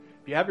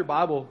If you have your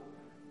Bible,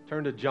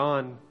 turn to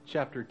John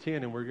chapter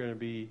 10, and we're going to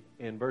be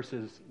in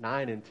verses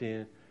 9 and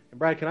 10. And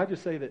Brad, can I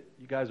just say that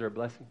you guys are a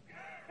blessing?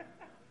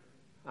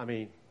 I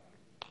mean,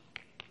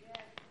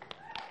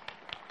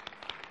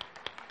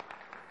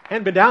 I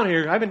hadn't been down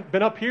here. I haven't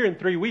been up here in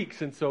 3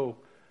 weeks, and so,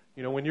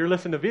 when you're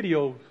listening to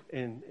video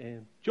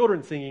and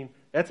children singing,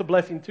 that's a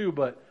blessing too,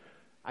 but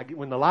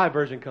when the live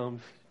version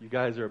comes, you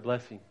guys are a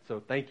blessing.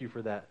 So thank you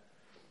for that.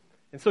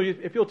 And so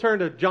if you'll turn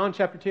to John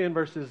chapter 10,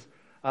 verses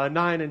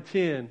 9 and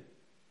 10,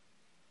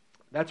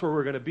 that's where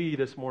we're going to be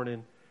this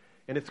morning.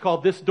 And it's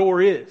called This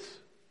Door Is.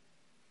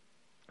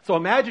 So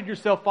imagine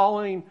yourself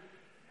following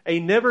a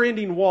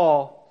never-ending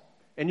wall,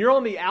 and you're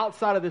on the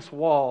outside of this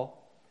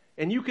wall,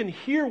 and you can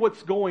hear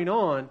what's going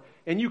on,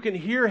 and you can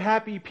hear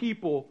happy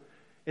people,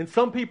 and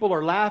some people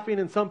are laughing,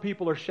 and some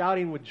people are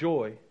shouting with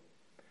joy.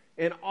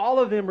 And all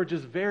of them are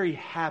just very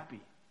happy.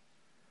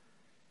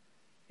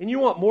 And you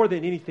want more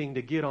than anything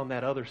to get on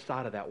that other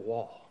side of that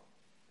wall.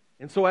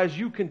 And so as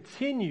you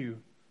continue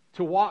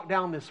to walk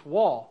down this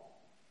wall,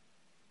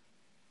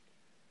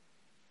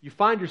 you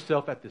find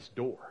yourself at this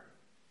door.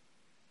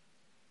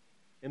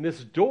 And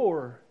this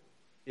door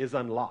is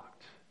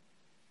unlocked.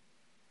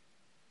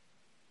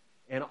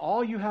 And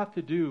all you have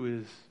to do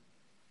is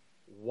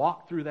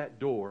walk through that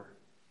door,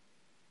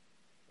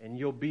 and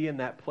you'll be in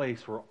that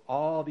place where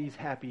all these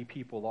happy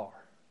people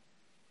are.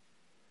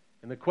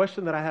 And the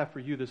question that I have for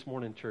you this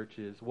morning, church,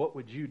 is what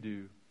would you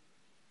do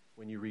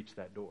when you reach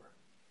that door?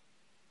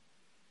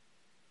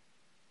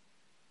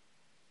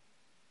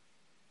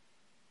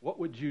 What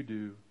would you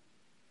do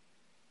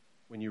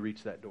when you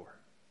reach that door?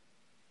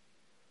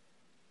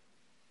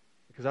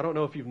 Because I don't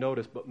know if you've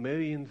noticed, but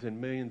millions and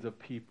millions of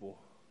people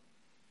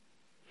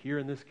here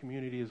in this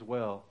community as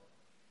well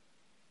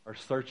are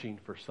searching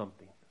for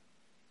something.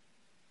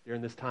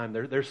 During this time,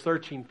 they're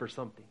searching for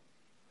something.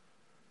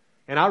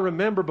 And I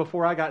remember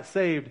before I got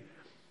saved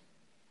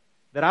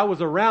that I was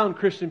around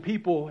Christian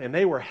people and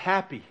they were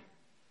happy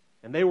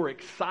and they were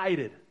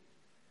excited.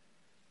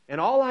 And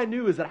all I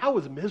knew is that I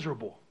was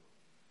miserable.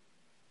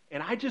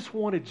 And I just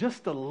wanted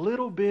just a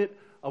little bit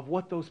of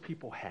what those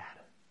people had.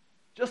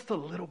 Just a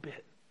little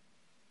bit.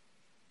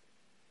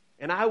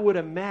 And I would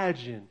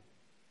imagine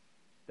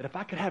that if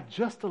I could have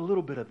just a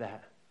little bit of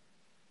that,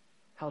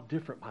 how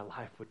different my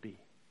life would be.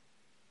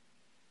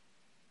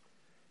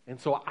 And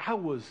so I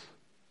was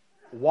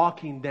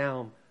walking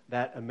down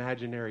that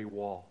imaginary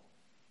wall,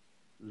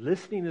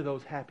 listening to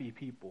those happy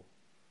people,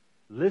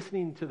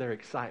 listening to their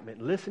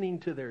excitement, listening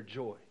to their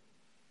joy.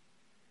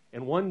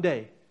 And one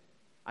day,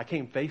 I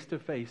came face to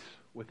face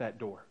with that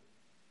door.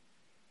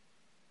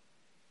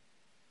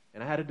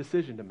 And I had a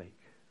decision to make.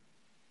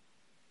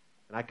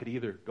 And I could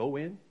either go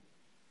in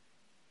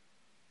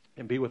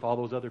and be with all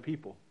those other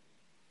people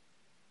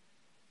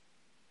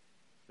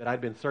that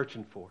I'd been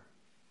searching for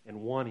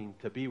and wanting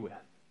to be with.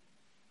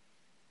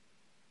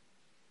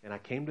 And I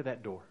came to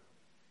that door.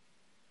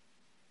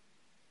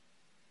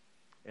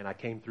 And I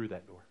came through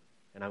that door.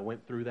 And I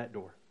went through that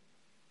door.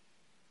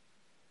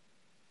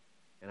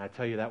 And I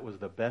tell you, that was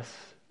the best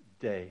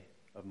day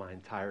of my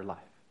entire life.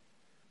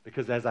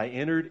 Because as I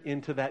entered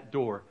into that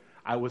door,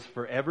 I was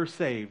forever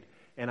saved,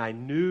 and I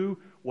knew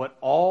what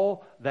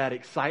all that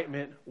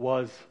excitement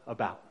was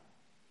about.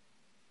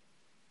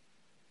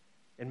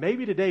 And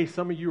maybe today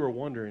some of you are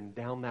wandering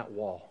down that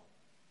wall.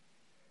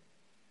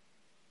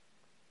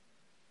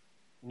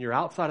 And you're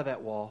outside of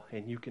that wall,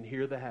 and you can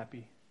hear the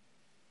happy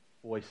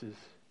voices,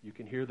 you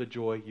can hear the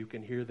joy, you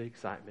can hear the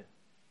excitement.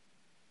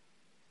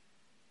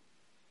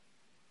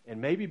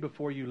 And maybe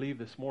before you leave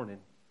this morning,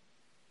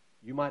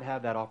 you might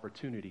have that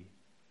opportunity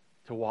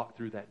to walk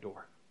through that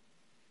door.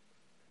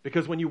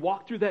 Because when you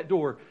walk through that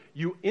door,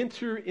 you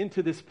enter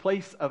into this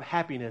place of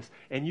happiness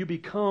and you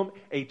become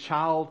a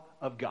child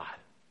of God.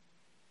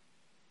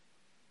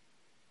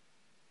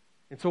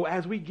 And so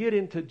as we get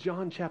into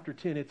John chapter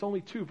 10, it's only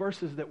 2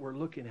 verses that we're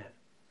looking at.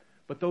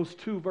 But those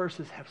 2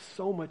 verses have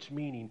so much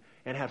meaning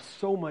and have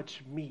so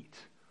much meat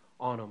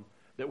on them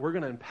that we're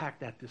going to unpack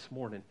that this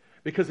morning.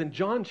 Because in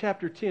John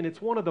chapter 10,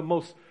 it's one of the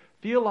most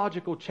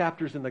theological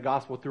chapters in the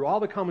gospel. Through all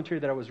the commentary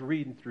that I was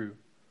reading through,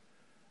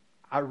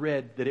 I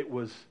read that it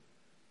was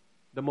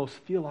the most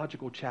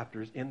theological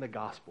chapters in the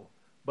gospel.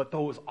 But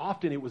though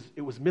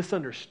it was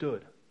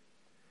misunderstood.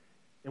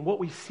 And what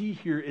we see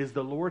here is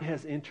the Lord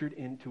has entered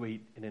into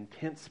an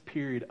intense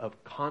period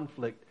of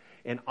conflict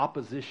and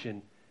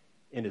opposition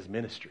in His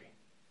ministry.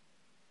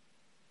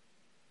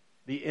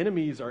 The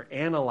enemies are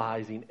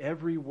analyzing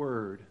every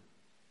word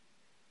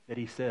that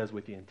He says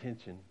with the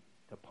intention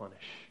to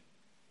punish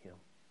Him.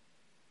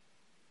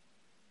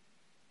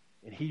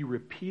 And He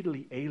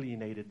repeatedly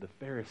alienated the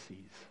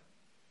Pharisees.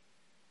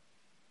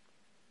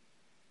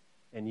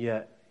 And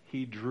yet,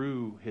 He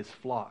drew His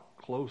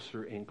flock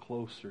closer and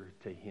closer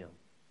to Him.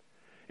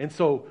 And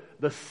so,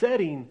 the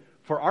setting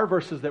for our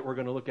verses that we're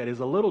going to look at is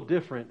a little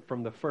different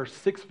from the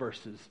first 6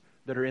 verses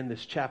that are in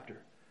this chapter.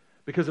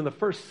 Because in the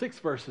first 6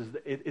 verses,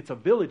 it's a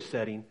village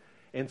setting.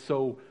 And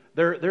so,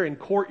 they're in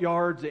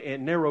courtyards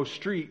and narrow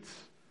streets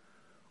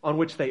on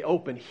which they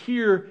open.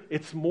 Here,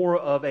 it's more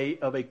of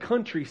a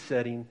country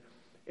setting.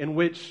 in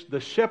which the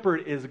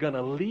shepherd is going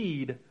to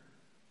lead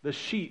the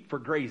sheep for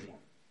grazing.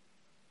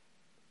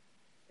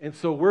 And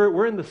so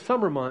we're in the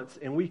summer months,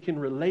 and we can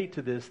relate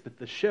to this, that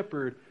the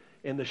shepherd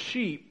and the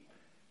sheep,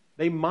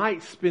 they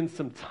might spend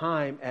some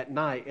time at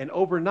night. And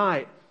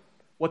overnight,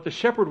 what the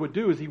shepherd would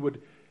do is he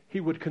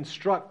would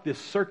construct this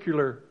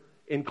circular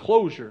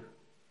enclosure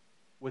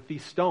with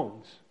these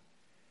stones.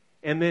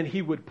 And then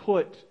he would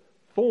put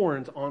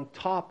thorns on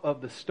top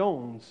of the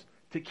stones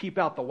to keep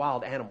out the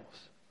wild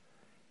animals.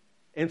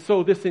 And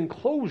so this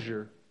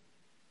enclosure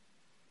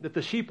that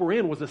the sheep were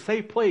in was a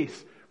safe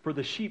place for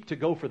the sheep to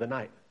go for the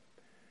night.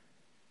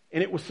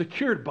 And it was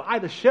secured by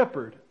the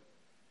shepherd.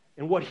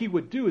 And what he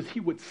would do is he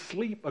would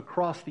sleep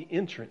across the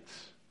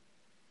entrance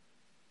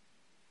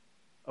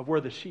of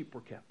where the sheep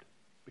were kept.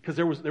 Because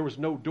there was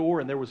no door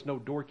and there was no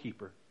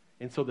doorkeeper.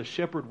 And so the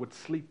shepherd would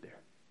sleep there.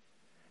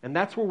 And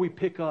that's where we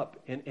pick up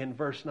in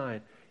verse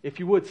 9. If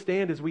you would,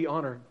 stand as we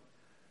honor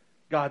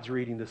God's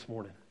reading this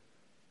morning.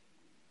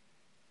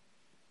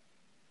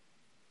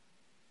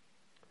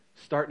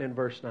 Starting in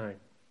verse 9.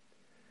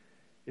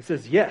 It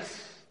says,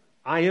 "Yes,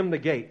 I am the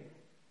gate.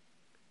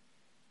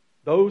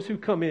 Those who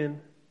come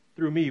in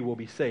through me will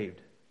be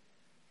saved.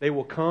 They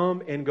will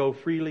come and go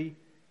freely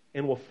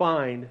and will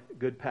find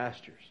good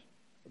pastures."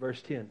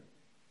 Verse 10.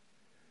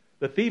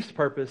 "The thief's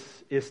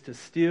purpose is to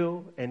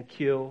steal and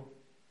kill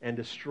and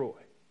destroy.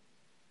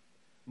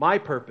 My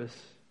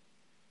purpose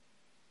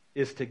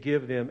is to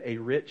give them a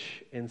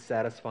rich and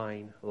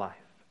satisfying life."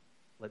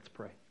 Let's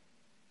pray.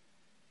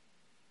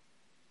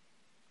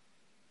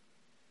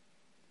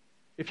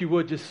 If you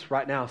would, just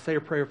right now, say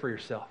a prayer for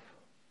yourself.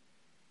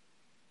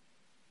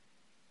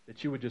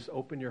 That you would just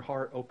open your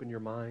heart, open your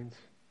minds,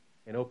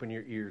 and open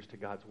your ears to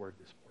God's word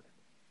this morning.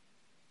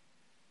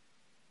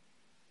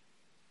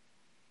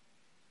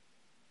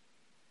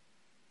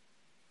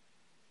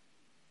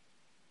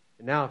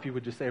 And now, if you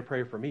would just say a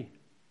prayer for me.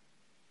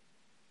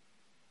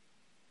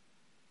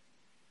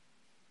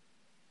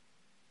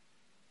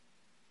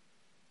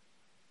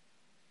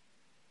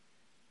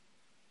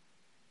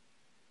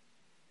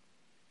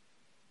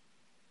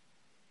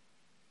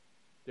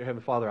 Dear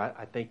Heavenly Father,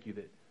 I thank you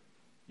that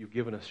you've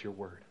given us your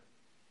word.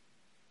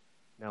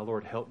 Now,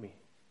 Lord, help me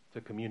to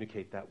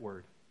communicate that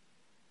word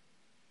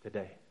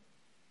today.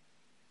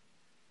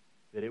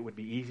 That it would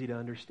be easy to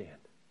understand.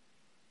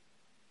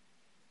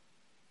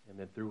 And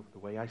then through the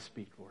way I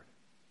speak, Lord,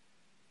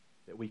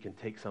 that we can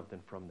take something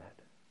from that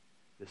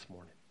this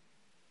morning.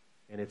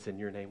 And it's in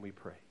your name we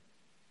pray.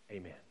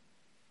 Amen.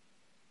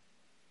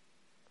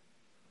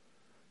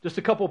 Just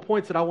a couple of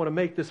points that I want to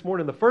make this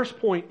morning. The first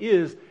point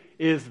is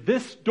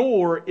this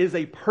door is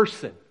a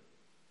person.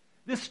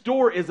 This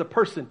door is a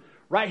person.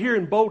 Right here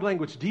in bold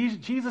language,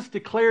 Jesus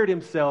declared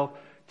himself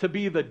to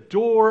be the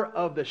door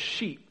of the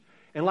sheep.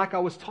 And like I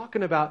was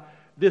talking about,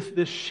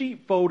 this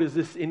sheepfold is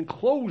this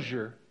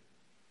enclosure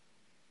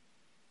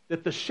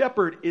that the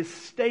shepherd is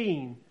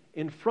staying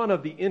in front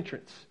of the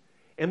entrance.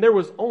 And there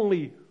was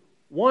only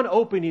one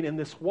opening in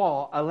this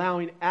wall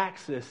allowing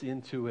access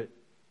into it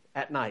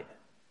at night.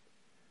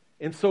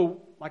 And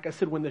so, like I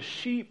said, when the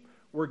sheep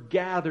were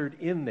gathered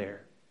in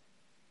there,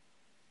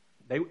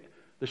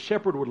 the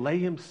shepherd would lay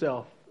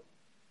himself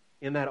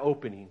in that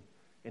opening,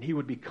 and he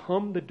would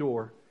become the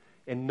door,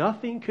 and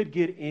nothing could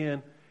get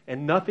in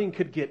and nothing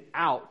could get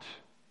out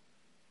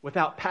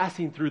without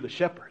passing through the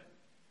shepherd.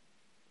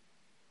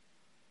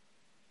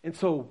 And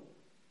so,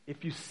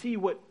 if you see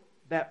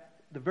the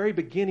very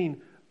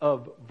beginning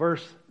of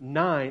verse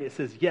 9, it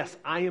says, "Yes,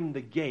 I am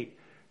the gate."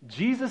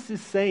 Jesus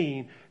is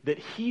saying that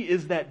he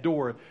is that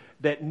door,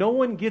 that no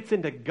one gets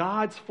into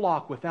God's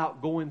flock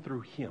without going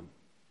through him.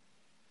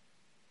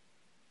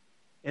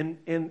 And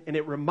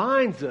it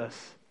reminds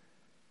us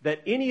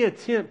that any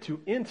attempt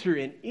to enter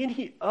in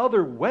any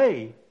other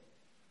way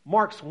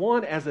marks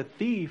one as a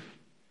thief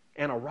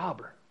and a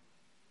robber.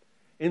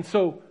 And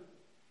so,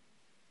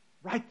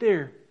 right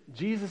there,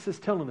 Jesus is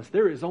telling us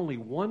there is only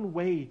one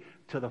way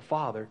to the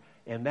Father,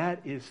 and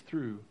that is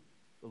through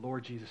the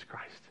Lord Jesus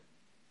Christ.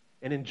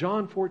 And in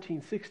John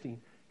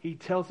 14:16, he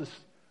tells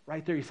us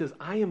right there, he says,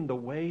 "I am the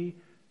way,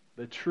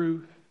 the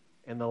truth,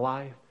 and the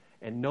life,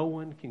 and no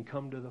one can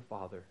come to the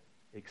Father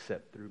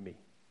except through me."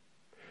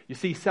 You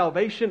see,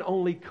 salvation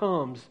only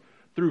comes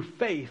through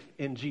faith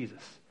in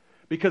Jesus.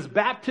 Because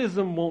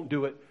baptism won't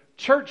do it.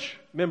 Church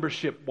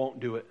membership won't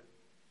do it.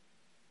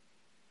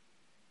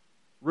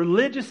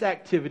 Religious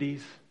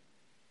activities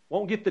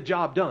won't get the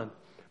job done.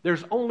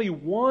 There's only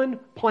one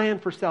plan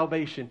for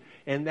salvation,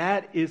 and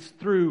that is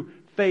through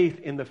faith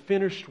in the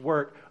finished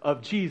work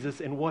of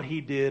Jesus and what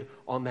he did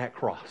on that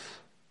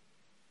cross.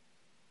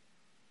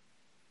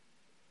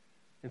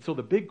 And so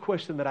the big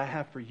question that I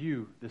have for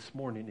you this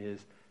morning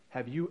is,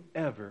 have you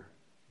ever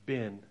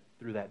been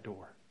through that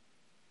door?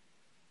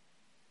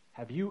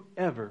 Have you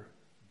ever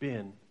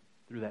been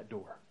through that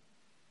door?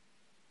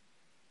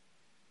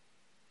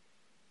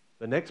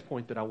 The next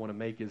point that I want to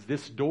make is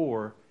this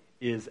door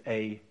is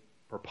a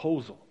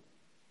proposal.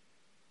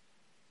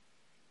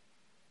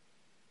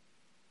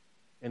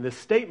 In this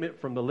statement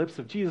from the lips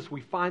of Jesus,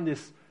 we find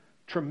this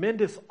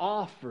tremendous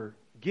offer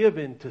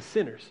given to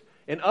sinners.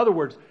 In other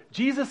words,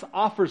 Jesus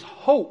offers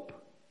hope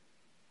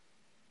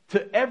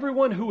to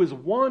everyone who is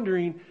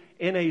wandering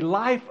in a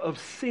life of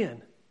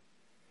sin.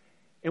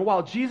 And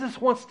while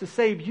Jesus wants to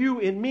save you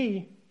and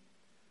me,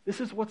 this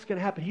is what's going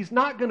to happen. He's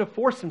not going to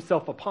force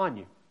himself upon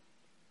you.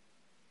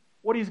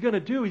 What he's going to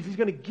do is he's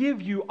going to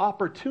give you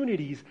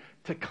opportunities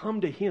to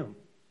come to him.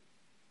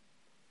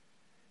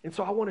 And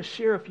so I want to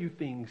share a few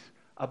things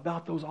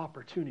about those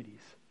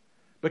opportunities.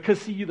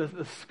 Because, see,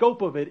 the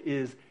scope of it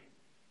is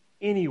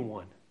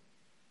anyone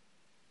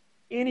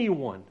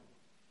can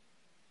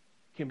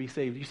be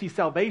saved. You see,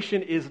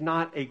 salvation is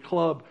not a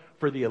club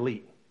for the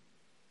elite,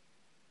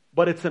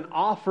 but it's an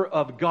offer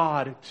of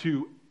God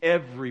to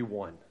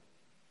everyone.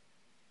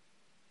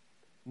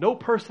 No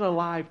person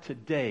alive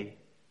today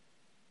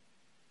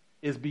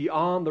is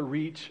beyond the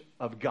reach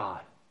of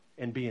God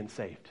and being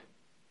saved.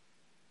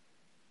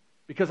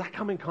 Because I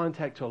come in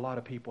contact to a lot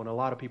of people, and a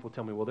lot of people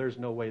tell me, well, there's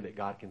no way that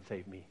God can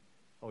save me.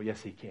 Oh,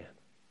 yes, he can.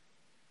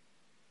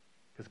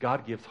 Because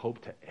God gives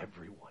hope to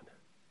everyone.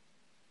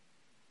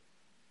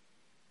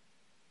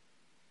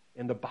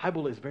 And the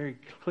Bible is very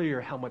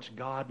clear how much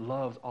God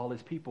loves all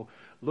his people.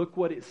 Look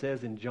what it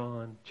says in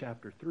John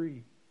chapter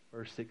 3,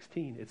 verse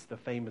 16. It's the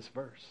famous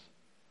verse.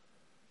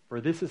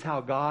 For this is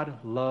how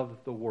God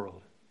loved the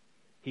world.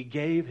 He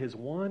gave his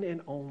one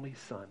and only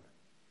Son.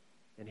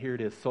 And here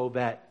it is, so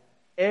that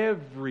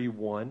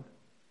everyone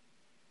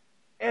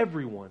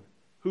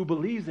who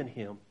believes in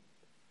him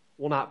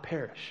will not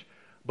perish,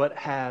 but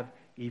have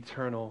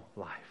eternal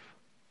life.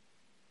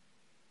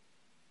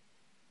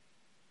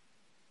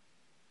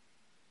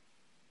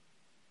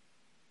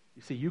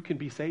 You see, you can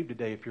be saved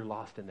today if you're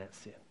lost in that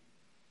sin.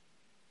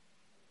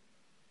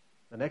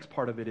 The next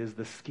part of it is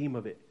the scheme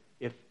of it.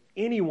 If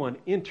anyone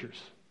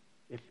enters,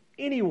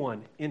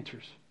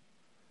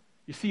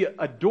 you see,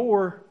 a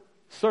door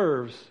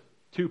serves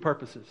two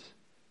purposes.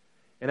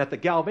 And at the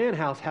Galvan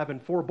house, having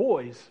 4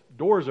 boys,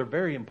 doors are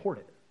very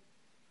important.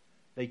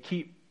 They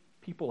keep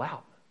people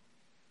out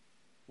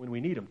when we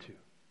need them to.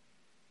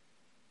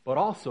 But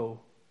also,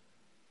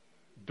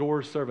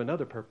 doors serve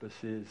another purpose,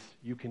 is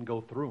you can go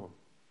through them.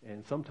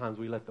 And sometimes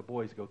we let the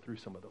boys go through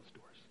some of those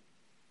doors.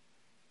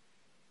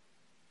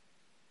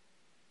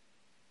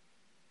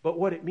 But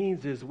what it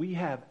means is we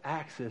have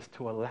access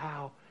to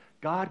allow,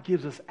 God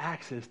gives us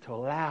access to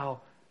allow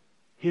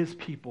his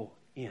people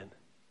in.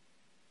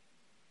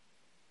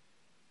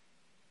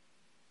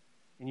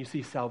 And you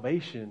see,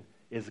 salvation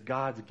is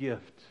God's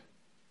gift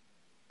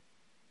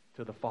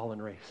to the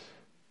fallen race,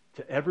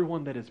 to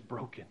everyone that is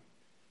broken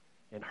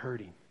and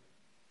hurting.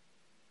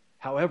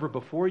 However,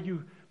 before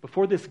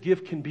this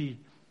gift can be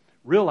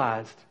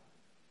realized,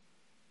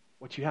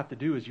 what you have to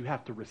do is you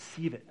have to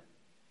receive it.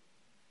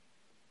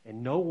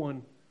 And no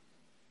one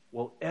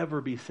will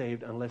ever be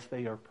saved unless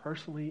they are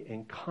personally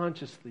and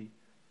consciously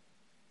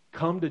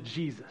come to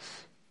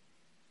Jesus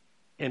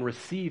and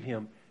receive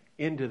him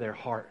into their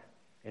heart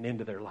and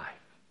into their life.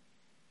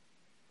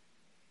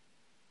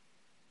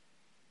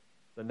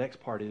 The next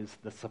part is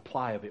the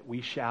supply of it.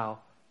 We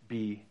shall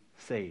be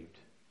saved.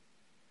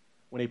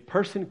 When a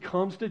person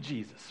comes to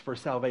Jesus for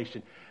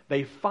salvation,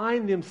 they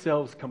find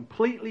themselves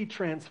completely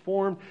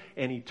transformed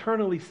and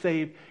eternally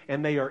saved,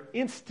 and they are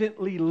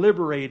instantly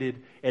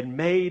liberated and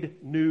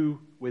made new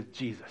with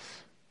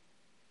Jesus.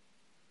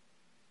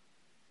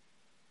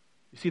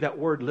 You see, that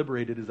word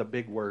liberated is a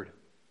big word.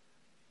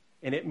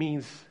 And it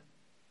means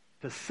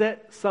to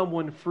set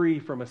someone free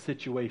from a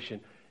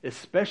situation,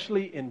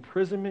 especially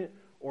imprisonment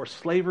or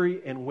slavery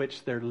in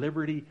which their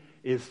liberty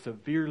is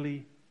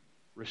severely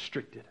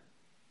restricted.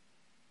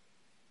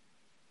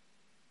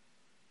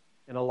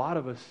 And a lot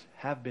of us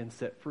have been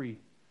set free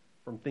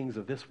from things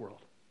of this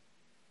world.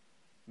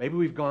 Maybe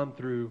we've gone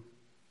through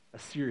a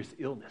serious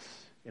illness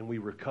and we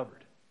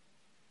recovered.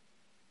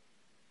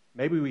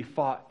 Maybe we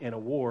fought in a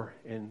war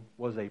and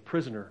was a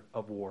prisoner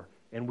of war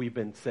and we've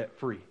been set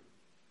free.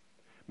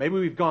 Maybe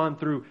we've gone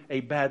through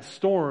a bad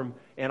storm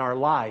in our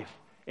life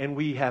and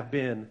we have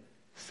been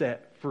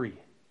set free.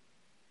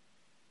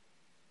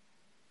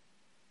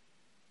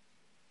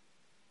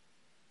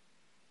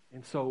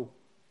 And so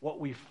what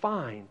we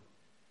find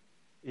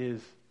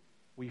is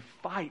we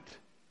fight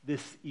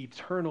this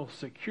eternal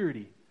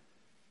security.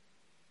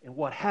 And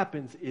what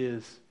happens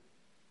is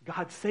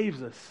God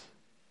saves us.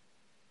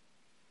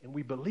 And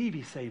we believe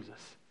he saves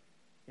us.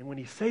 And when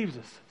he saves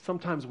us,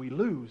 sometimes we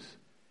lose.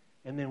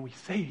 And then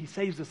he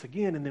saves us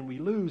again, and then we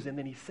lose. And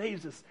then he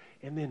saves us,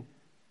 and then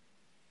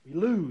we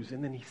lose.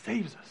 And then he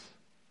saves us.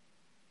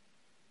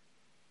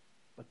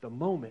 But the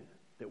moment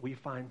that we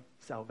find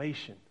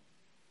salvation,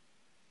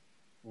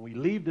 when we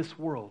leave this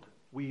world,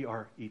 we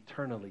are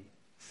eternally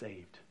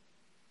saved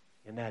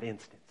in that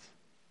instance.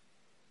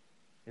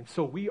 And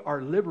so we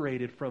are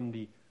liberated from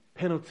the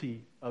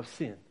penalty of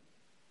sin.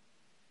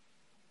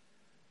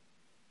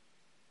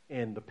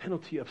 And the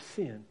penalty of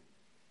sin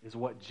is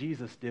what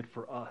Jesus did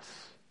for us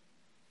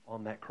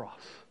on that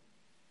cross.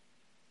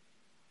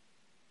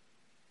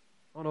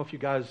 I don't know if you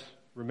guys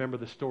remember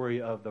the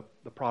story of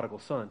the prodigal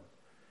son.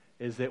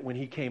 Is that when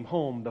he came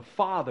home, the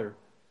father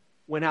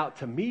went out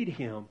to meet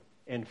him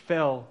and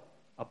fell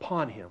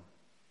upon him.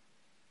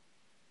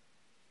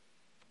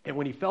 And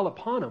when he fell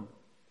upon him,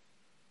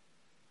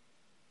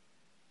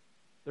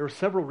 there were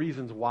several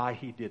reasons why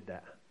he did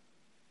that.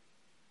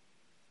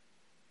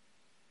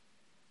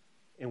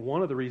 And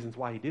one of the reasons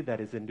why he did that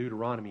is in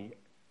Deuteronomy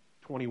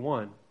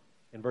 21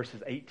 in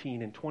verses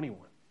 18 and 21.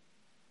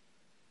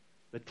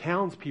 The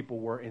townspeople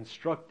were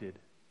instructed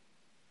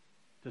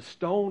to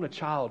stone a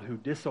child who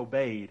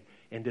disobeyed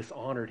and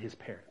dishonored his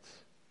parents.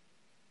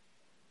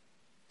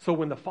 So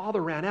when the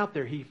father ran out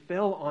there, he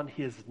fell on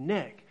his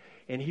neck,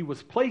 and he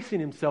was placing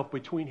himself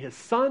between his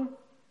son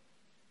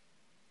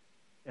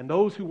and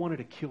those who wanted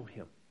to kill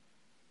him.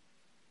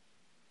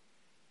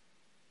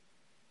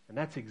 And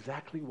that's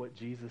exactly what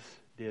Jesus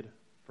did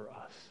for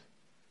us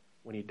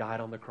when he died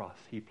on the cross.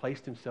 He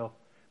placed himself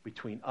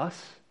between us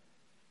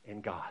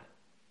and God.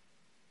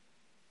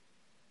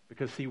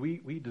 Because, see,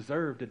 we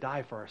deserve to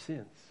die for our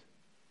sins.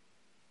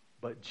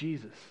 But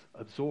Jesus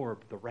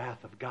absorbed the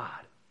wrath of God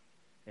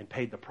and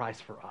paid the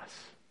price for us.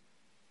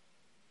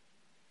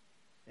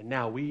 And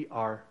now we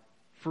are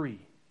free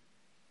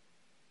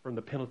from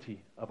the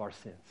penalty of our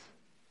sins.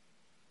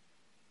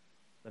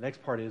 The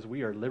next part is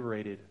we are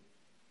liberated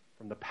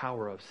from the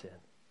power of sin.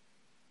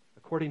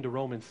 According to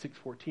Romans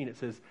 6:14, it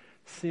says,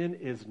 sin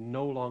is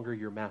no longer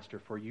your master,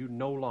 for you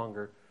no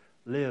longer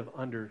live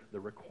under the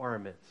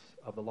requirements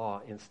of the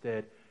law.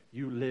 Instead,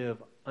 you live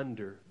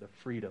under the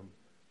freedom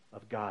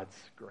of God's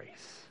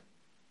grace.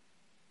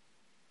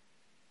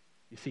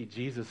 You see,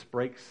 Jesus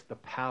breaks the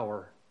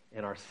power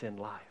in our sin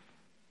life.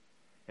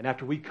 And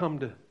after we come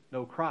to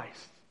know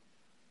Christ,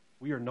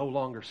 we are no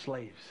longer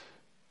slaves.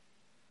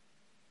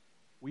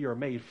 We are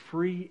made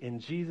free in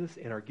Jesus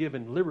and are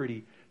given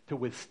liberty to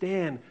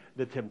withstand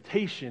the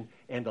temptation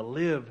and to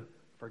live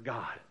for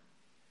God.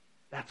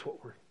 That's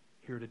what we're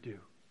here to do.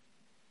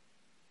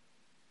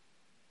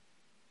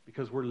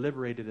 Because we're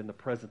liberated in the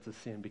presence of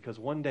sin. Because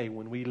one day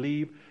when we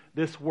leave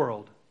this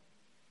world,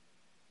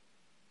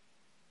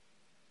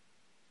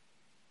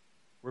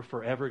 we're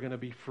forever going to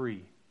be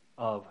free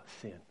of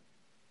sin.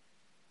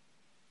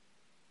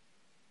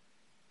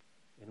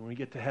 And when we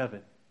get to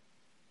heaven,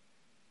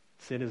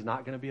 sin is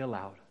not going to be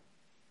allowed.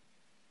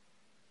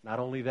 Not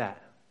only that,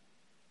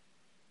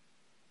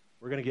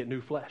 we're going to get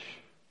new flesh.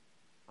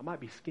 I might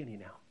be skinny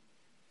now.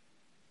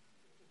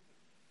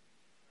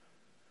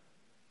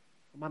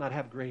 I might not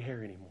have gray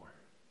hair anymore.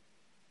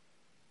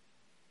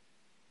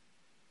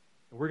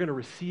 And we're going to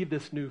receive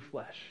this new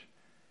flesh.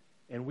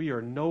 And we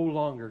are no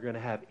longer going to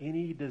have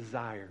any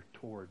desire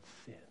towards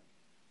sin.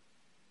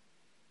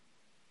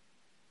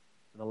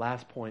 And the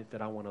last point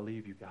that I want to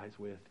leave you guys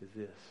with is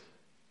this.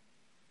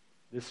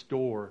 This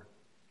door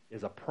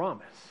is a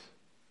promise.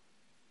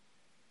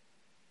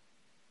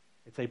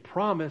 It's a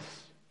promise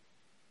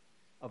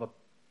of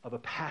a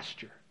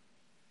pasture.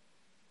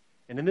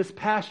 And in this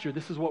pasture,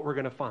 this is what we're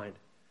going to find.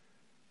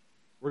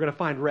 We're going to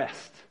find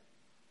rest.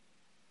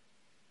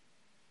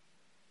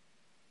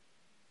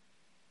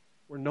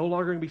 We're no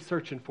longer going to be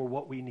searching for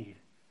what we need,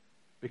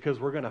 because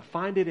we're going to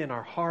find it in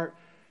our heart.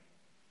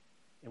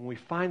 And when we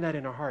find that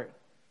in our heart,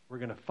 we're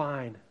going to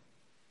find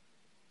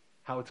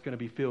how it's going to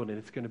be filled, and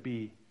it's going to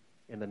be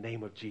in the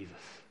name of Jesus.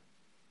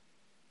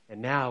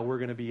 And now we're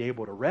going to be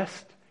able to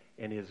rest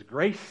in His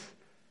grace,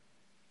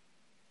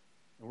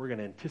 and we're going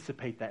to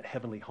anticipate that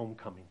heavenly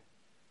homecoming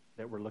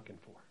that we're looking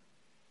for.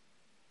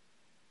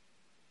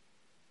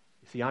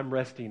 You see, I'm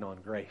resting on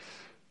grace.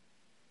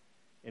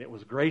 And it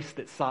was grace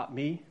that sought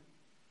me,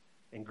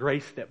 and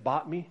grace that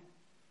bought me,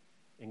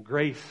 and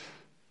grace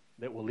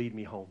that will lead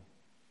me home.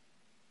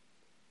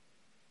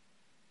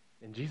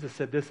 And Jesus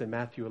said this in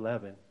Matthew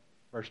 11,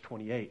 verse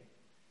 28.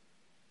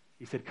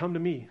 He said, "Come to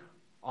me,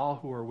 all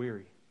who are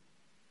weary,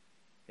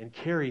 and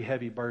carry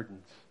heavy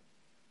burdens,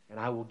 and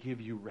I will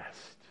give you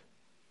rest."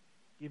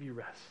 Give you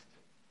rest.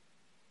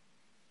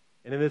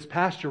 And in this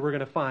pasture, we're going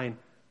to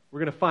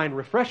find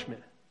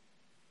refreshment.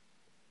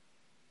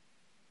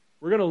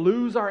 We're going to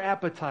lose our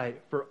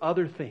appetite for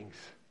other things.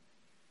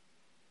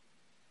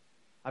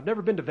 I've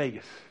never been to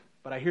Vegas,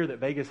 but I hear that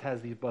Vegas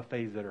has these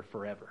buffets that are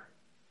forever.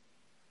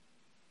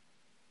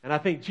 And I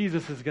think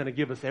Jesus is going to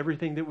give us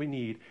everything that we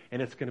need,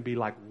 and it's going to be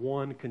like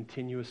one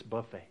continuous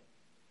buffet.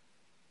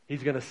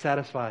 He's going to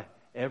satisfy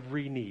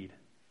every need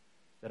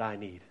that I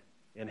need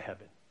in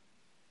heaven.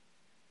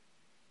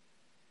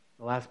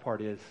 The last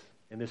part is,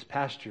 in this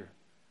pasture,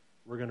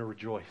 we're going to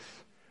rejoice.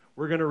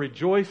 We're going to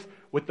rejoice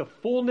with the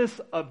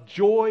fullness of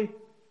joy.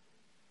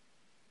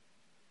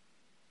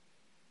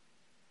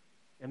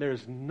 And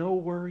there's no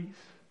worries,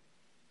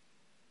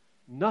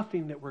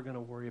 nothing that we're going to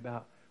worry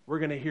about. We're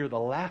going to hear the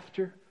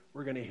laughter.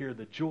 We're going to hear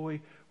the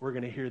joy. We're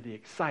going to hear the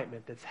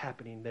excitement that's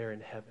happening there in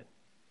heaven.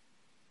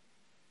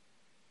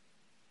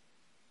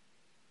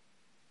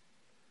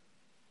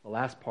 The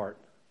last part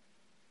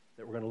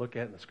that we're going to look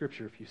at in the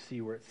scripture, if you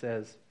see where it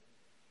says,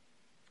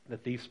 the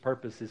thief's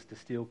purpose is to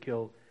steal,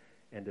 kill,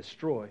 and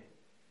destroy.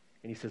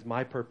 And he says,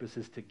 my purpose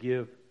is to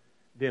give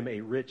them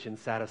a rich and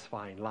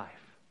satisfying life.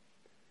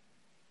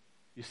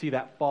 You see,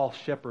 that false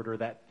shepherd or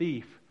that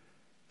thief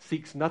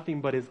seeks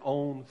nothing but his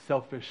own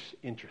selfish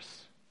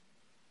interests.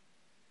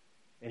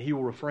 And he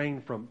will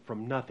refrain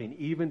from nothing,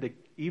 even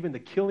the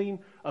killing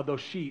of those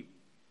sheep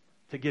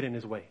to get in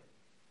his way.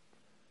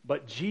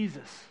 But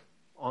Jesus,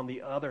 on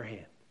the other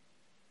hand,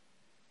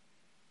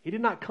 he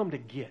did not come to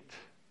get,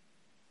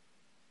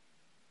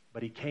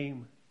 but he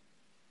came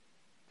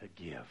to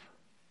give.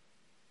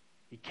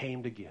 He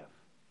came to give.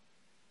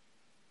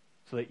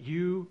 So that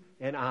you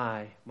and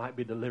I might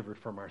be delivered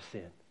from our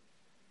sin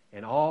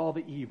and all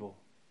the evil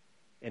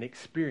and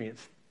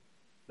experience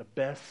the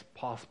best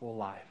possible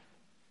life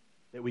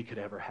that we could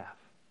ever have.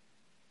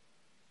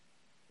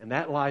 And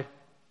that life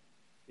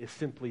is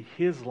simply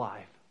his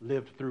life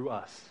lived through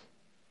us,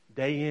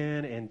 day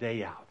in and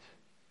day out.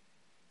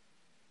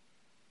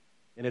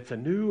 And it's a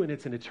new and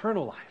it's an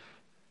eternal life,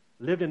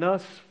 lived in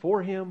us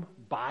for him,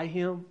 by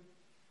him,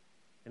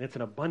 and it's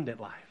an abundant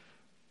life.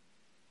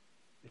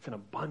 It's an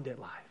abundant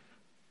life.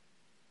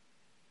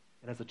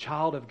 And as a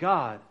child of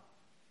God,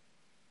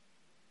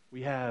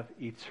 we have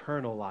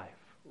eternal life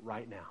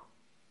right now.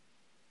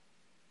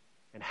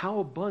 And how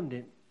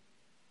abundant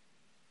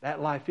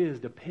that life is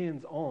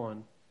depends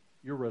on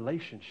your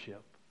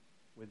relationship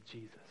with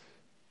Jesus.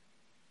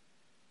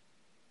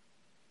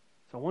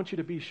 So I want you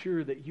to be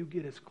sure that you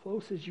get as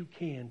close as you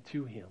can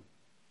to him,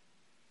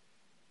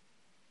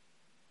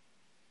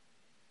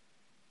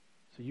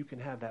 so you can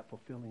have that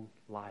fulfilling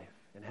life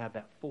and have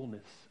that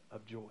fullness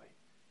of joy.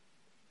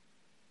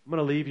 I'm going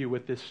to leave you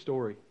with this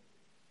story.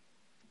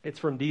 It's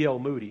from D.L.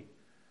 Moody,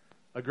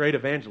 a great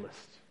evangelist.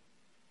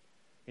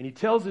 And he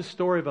tells this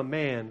story of a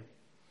man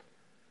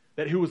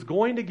who was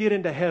going to get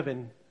into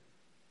heaven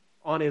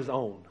on his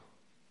own.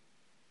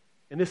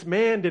 And this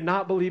man did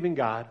not believe in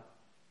God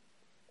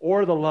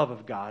or the love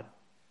of God,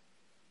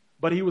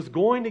 but he was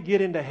going to get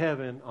into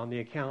heaven on the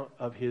account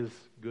of his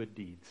good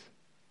deeds.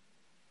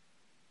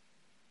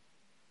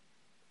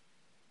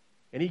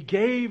 And he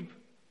gave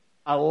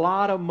a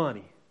lot of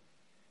money.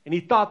 And he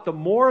thought the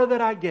more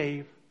that I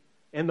gave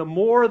and the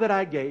more that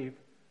I gave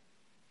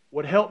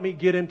would help me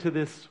get into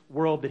this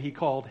world that he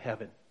called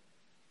heaven.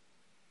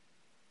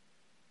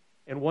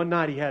 And one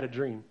night he had a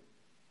dream.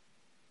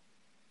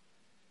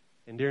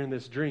 And during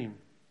this dream,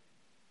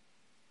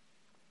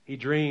 he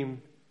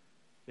dreamed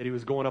that he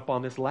was going up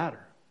on this ladder.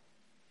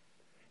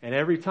 And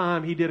every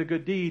time he did a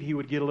good deed, he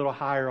would get a little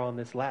higher on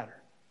this ladder.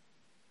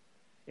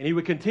 And he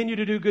would continue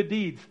to do good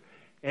deeds,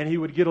 and he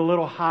would get a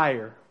little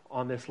higher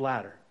on this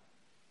ladder.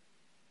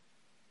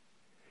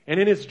 And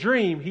in his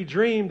dream, he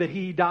dreamed that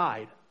he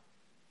died.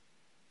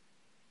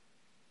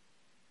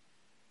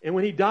 And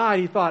when he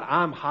died, he thought,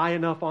 I'm high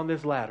enough on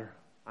this ladder.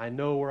 I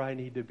know where I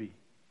need to be.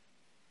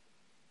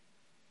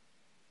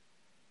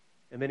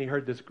 And then he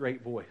heard this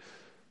great voice.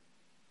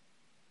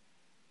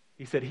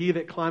 He said, he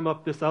that climb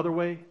up this other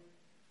way,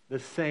 the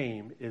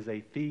same is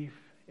a thief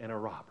and a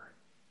robber.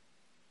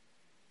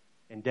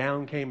 And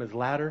down came his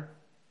ladder,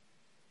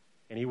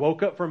 and he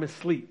woke up from his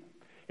sleep.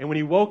 And when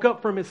he woke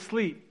up from his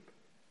sleep,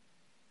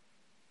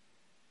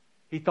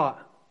 he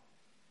thought,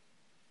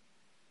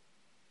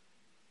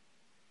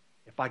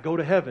 if I go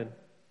to heaven,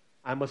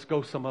 I must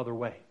go some other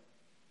way.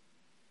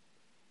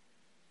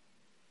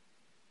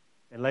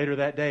 And later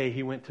that day,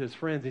 he went to his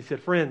friends. He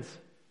said, friends,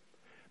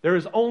 there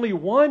is only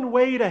one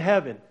way to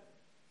heaven,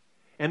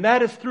 and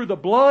that is through the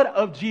blood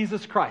of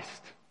Jesus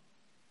Christ.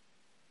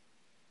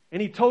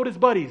 And he told his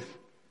buddies,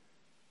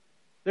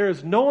 there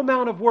is no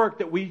amount of work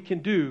that we can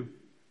do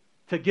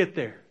to get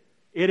there.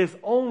 It is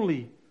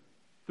only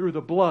through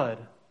the blood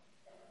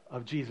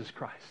of Jesus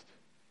Christ.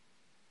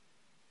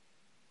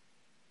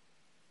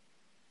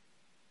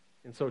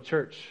 And so,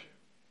 church,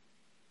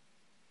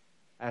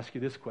 I ask you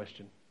this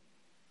question.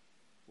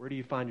 Where do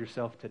you find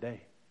yourself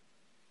today?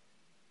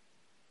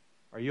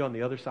 Are you on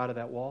the other side of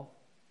that wall?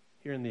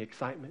 Hearing the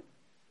excitement?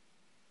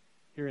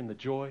 Hearing the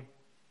joy?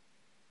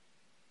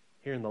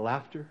 Hearing the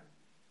laughter?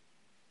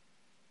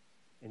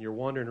 And you're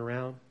wandering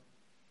around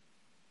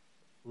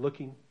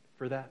looking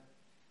for that?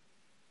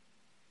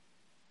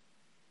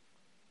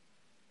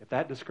 If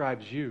that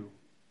describes you,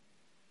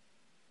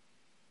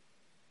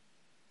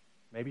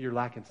 maybe you're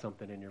lacking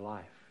something in your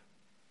life.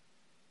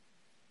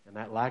 And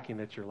that lacking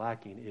that you're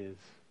lacking is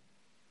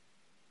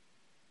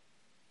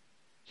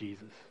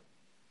Jesus.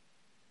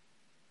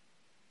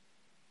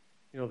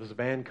 You know, this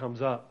band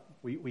comes up,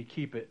 we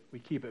keep it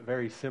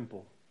very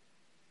simple.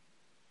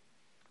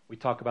 We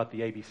talk about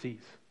the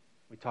ABCs.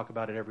 We talk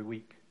about it every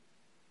week.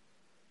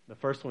 The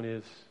first one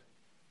is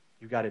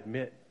you've got to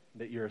admit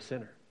that you're a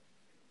sinner.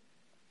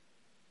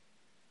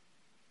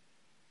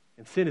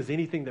 And sin is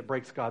anything that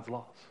breaks God's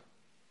laws.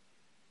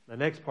 The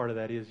next part of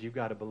that is you've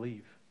got to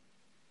believe.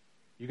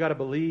 You've got to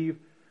believe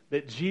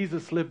that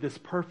Jesus lived this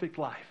perfect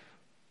life.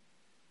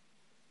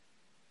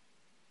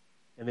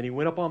 And then he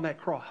went up on that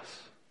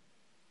cross.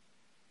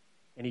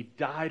 And he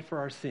died for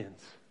our sins.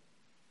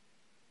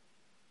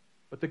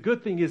 But the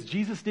good thing is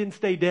Jesus didn't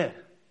stay dead.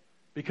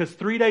 Because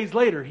 3 days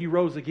later, he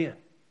rose again.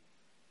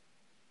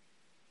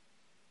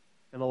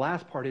 And the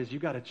last part is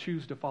you've got to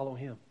choose to follow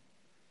him.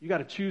 You've got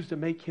to choose to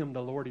make him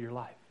the Lord of your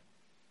life.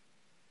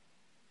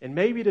 And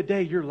maybe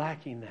today you're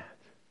lacking that.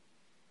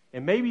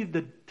 And maybe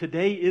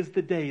today is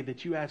the day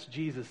that you ask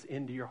Jesus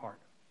into your heart.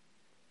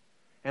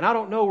 And I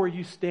don't know where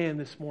you stand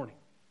this morning,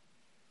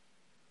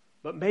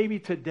 but maybe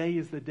today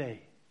is the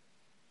day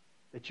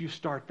that you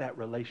start that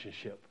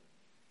relationship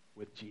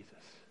with Jesus.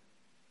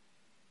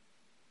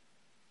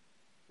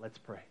 Let's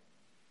pray.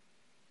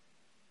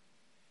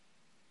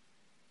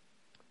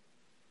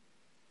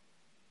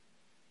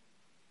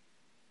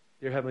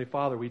 Dear Heavenly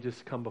Father, we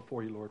just come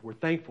before you, Lord. We're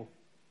thankful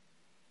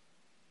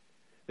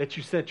that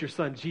you sent your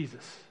Son,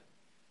 Jesus,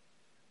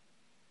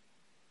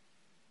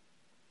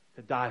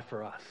 to die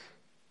for us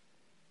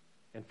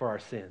and for our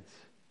sins,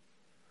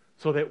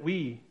 so that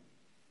we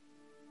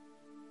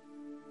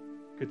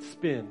could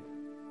spend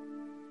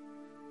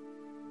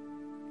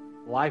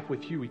life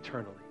with you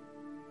eternally.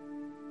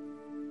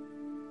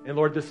 And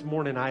Lord, this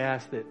morning I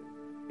ask that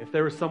if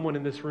there is someone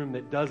in this room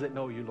that doesn't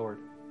know you, Lord,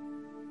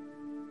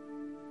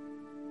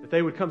 that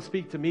they would come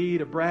speak to me,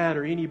 to Brad,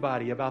 or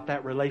anybody about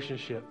that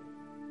relationship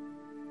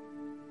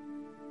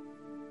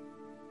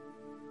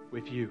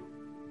with you.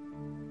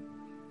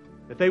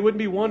 That they wouldn't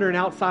be wandering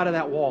outside of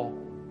that wall.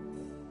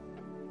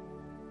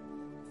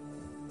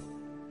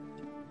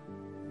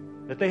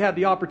 That they had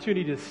the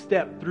opportunity to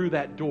step through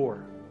that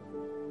door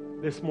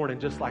this morning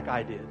just like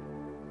I did.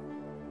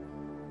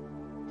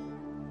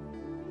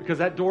 Because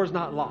that door's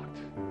not locked.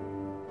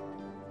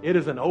 It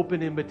is an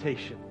open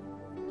invitation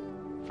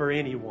for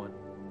anyone.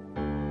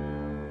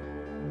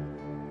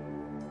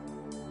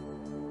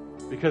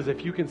 Because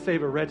if you can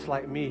save a wretch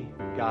like me,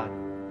 God,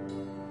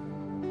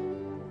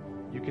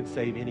 you can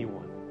save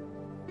anyone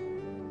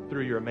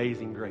through your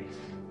amazing grace.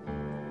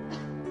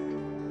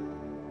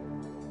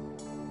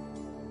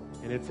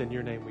 And it's in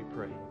your name we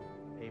pray.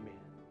 Amen.